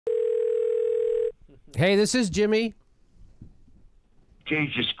Hey, this is Jimmy.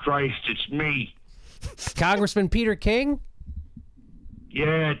 Jesus Christ, it's me. Congressman Peter King?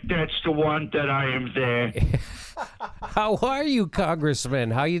 Yeah, that's the one that I am there. How are you,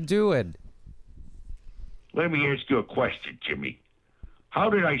 Congressman? How you doing? Let me ask you a question, Jimmy. How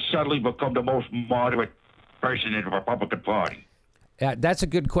did I suddenly become the most moderate person in the Republican Party? That's a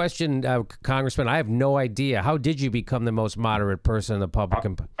good question, Congressman. I have no idea. How did you become the most moderate person in the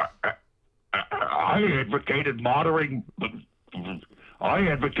Republican Party? I advocated monitoring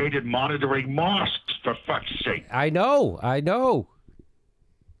mosques, for fuck's sake. I know.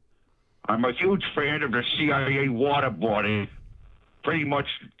 I'm a huge fan of the CIA waterboarding. Pretty much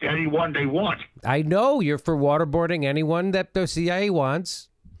anyone they want. I know you're for waterboarding anyone that the CIA wants.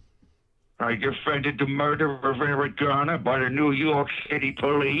 I defended the murder of Eric Garner by the New York City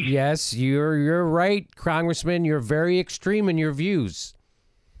police. Yes, you're right, Congressman. You're very extreme in your views.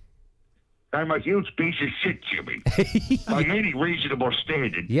 I'm a huge piece of shit, Jimmy. By any reasonable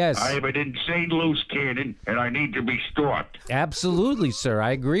standard, yes. I am an insane loose cannon, and I need to be stopped. Absolutely, sir.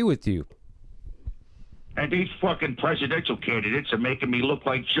 I agree with you. And these fucking presidential candidates are making me look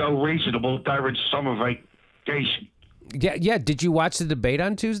like Joe Reasonable during summer vacation. Yeah. Did you watch the debate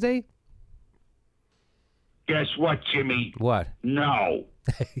on Tuesday? Guess what, Jimmy? What? No.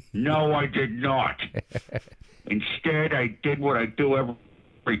 No, I did not. Instead, I did what I do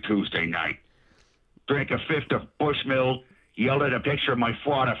every Tuesday night. Drank a fifth of Bushmill, yelled at a picture of my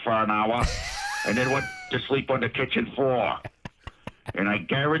father for an hour, and then went to sleep on the kitchen floor. And I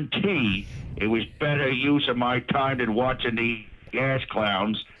guarantee it was better use of my time than watching the ass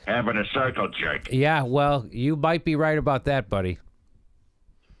clowns having a circle jerk. Yeah, well, you might be right about that, buddy.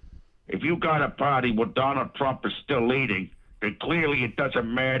 If you got a party where Donald Trump is still leading, then clearly it doesn't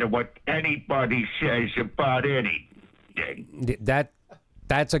matter what anybody says about anything.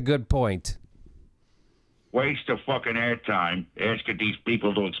 That's a good point. Waste of fucking airtime asking these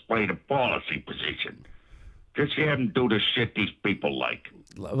people to explain a policy position. Just have them do the shit these people like.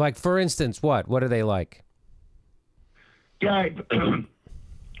 Like, for instance, what? What are they like? Yeah,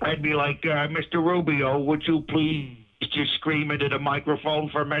 I'd be like, Mr. Rubio, would you please just scream into the microphone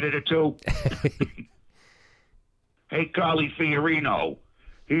for a minute or two? Hey, Carly Fiorino,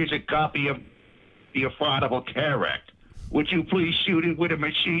 here's a copy of the Affordable Care Act. Would you please shoot it with a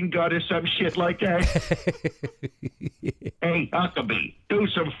machine gun or some shit like that? Hey, Huckabee, do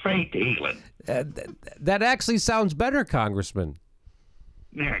some faith healing. That actually sounds better, Congressman.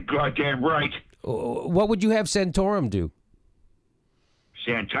 Yeah, goddamn right. What would you have Santorum do?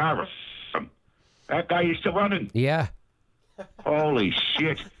 Santorum? That guy is still running. Yeah. Holy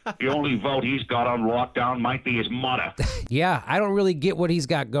shit. The only vote he's got on lockdown might be his mother. Yeah, I don't really get what he's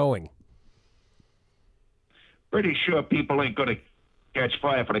got going. Pretty sure people ain't going to catch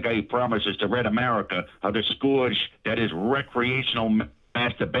fire for the guy who promises to rid America of the scourge that is recreational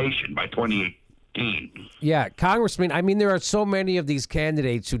masturbation by 2018. Yeah, Congressman, I mean, there are so many of these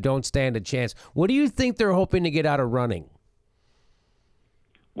candidates who don't stand a chance. What do you think they're hoping to get out of running?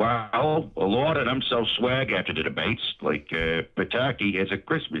 Well, a lot of them sell swag after the debates, like Pataki has a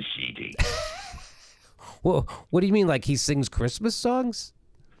Christmas CD. Well, what do you mean, like he sings Christmas songs?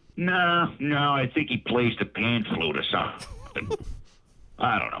 No, I think he plays the pan flute or something.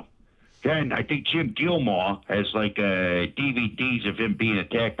 I don't know. Then I think Jim Gilmore has like DVDs of him being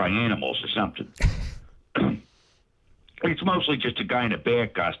attacked by animals or something. It's mostly just a guy in a bear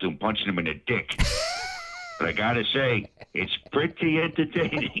costume punching him in the dick. But I gotta say, it's pretty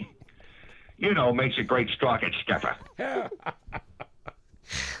entertaining. You know, makes a great stocking stuffer.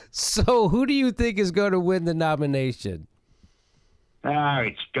 So who do you think is going to win the nomination?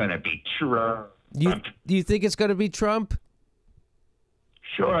 It's gonna be Trump. You think it's going to be Trump?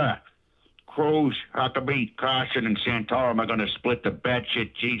 Sure. Cruz, Huckabee, Carson, and Santorum are gonna split the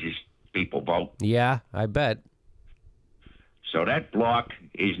batshit Jesus people vote. Yeah, I bet. So that block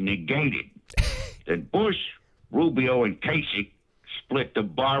is negated. Then Bush, Rubio, and Kasich split the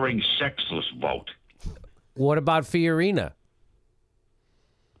barring sexless vote. What about Fiorina?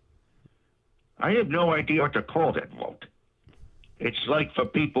 I have no idea what to call that vote. It's like for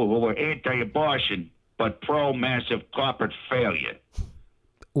people who are anti-abortion but pro-massive corporate failure.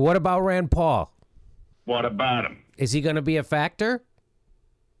 What about Rand Paul? What about him? Is he going to be a factor?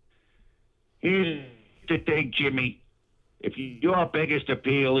 Here's the thing, Jimmy. If your biggest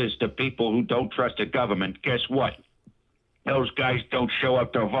appeal is to people who don't trust the government, guess what? Those guys don't show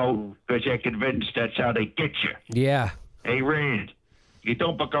up to vote because they're convinced that's how they get you. Yeah. Hey, Rand, you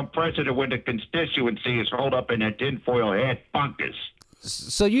don't become president when the constituency is rolled up in that tinfoil hat bunkers.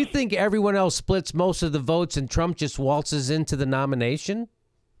 So you think everyone else splits most of the votes and Trump just waltzes into the nomination?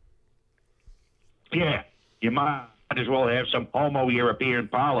 Yeah, you might as well have some Homo European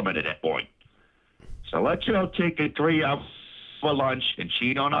Parliament at that point. So let's all take a 3 out for lunch and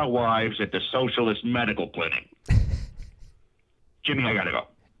cheat on our wives at the Socialist Medical Clinic. Jimmy, I gotta go.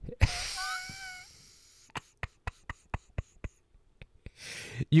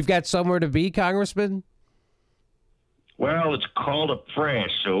 You've got somewhere to be, Congressman? Well, it's called a prayer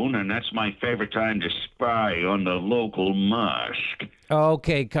soon, and that's my favorite time to spy on the local mosque.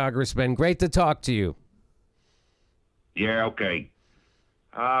 Okay, Congressman. Great to talk to you. Yeah, okay.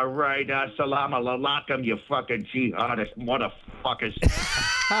 All right, salam alaikum, you fucking jihadist motherfuckers.